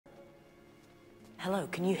Hello,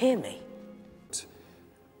 can you hear me?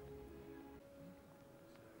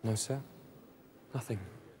 No, sir. Nothing.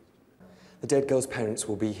 The dead girl's parents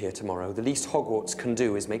will be here tomorrow. The least Hogwarts can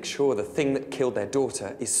do is make sure the thing that killed their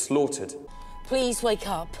daughter is slaughtered. Please wake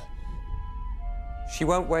up. She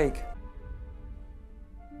won't wake.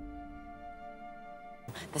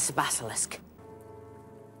 There's a basilisk.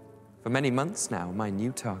 For many months now, my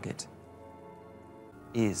new target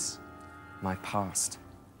is my past,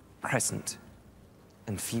 present,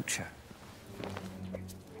 and future.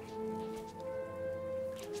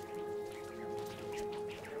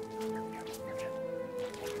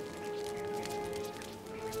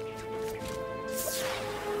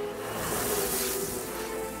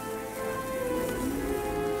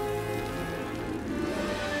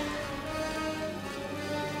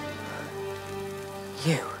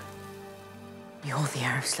 You're the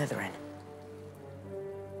heir of Slytherin.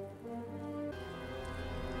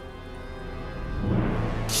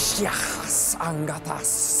 Shiachas angatas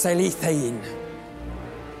selithein.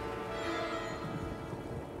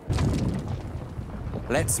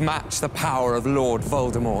 Let's match the power of Lord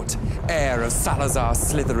Voldemort, heir of Salazar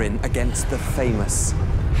Slytherin, against the famous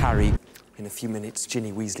Harry. In a few minutes,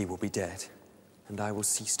 Ginny Weasley will be dead, and I will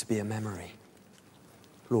cease to be a memory.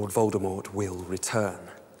 Lord Voldemort will return.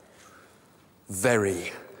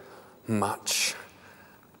 Very much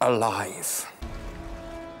alive.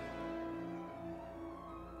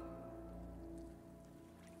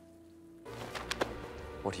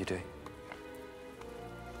 What are you doing?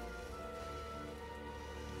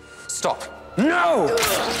 Stop! No!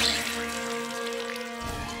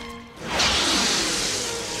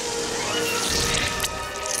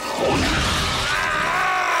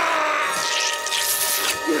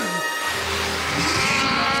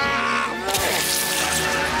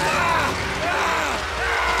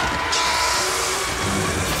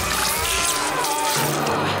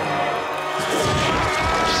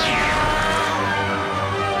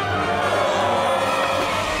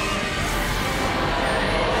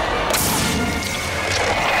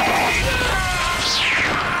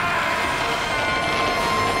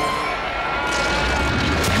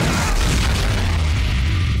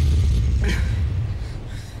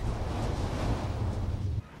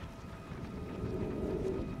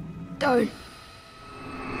 Don't.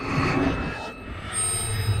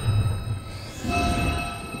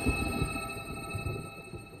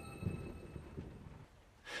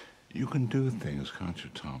 You can do things, can't you,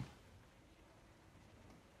 Tom?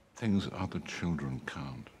 Things other children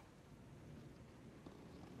can't.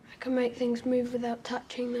 I can make things move without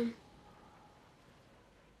touching them.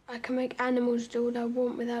 I can make animals do what I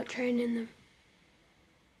want without training them.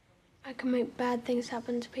 I can make bad things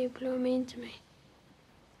happen to people who are mean to me.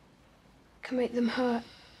 I can make them hurt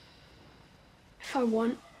if I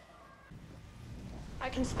want. I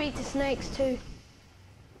can speak to snakes too.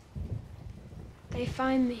 They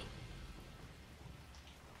find me.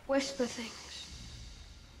 Whisper things.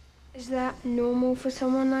 Is that normal for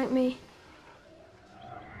someone like me?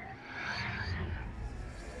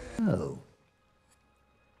 Oh.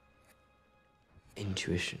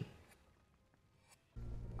 Intuition.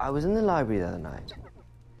 I was in the library the other night,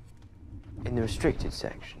 in the restricted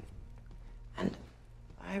section, and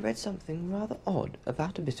I read something rather odd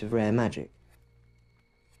about a bit of rare magic.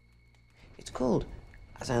 It's called,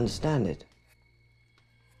 as I understand it,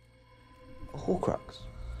 a Horcrux.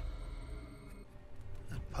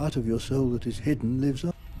 That part of your soul that is hidden lives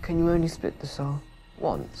on. Can you only split the soul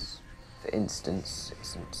once? For instance,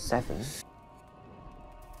 isn't 7?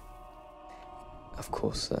 Of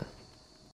course, sir.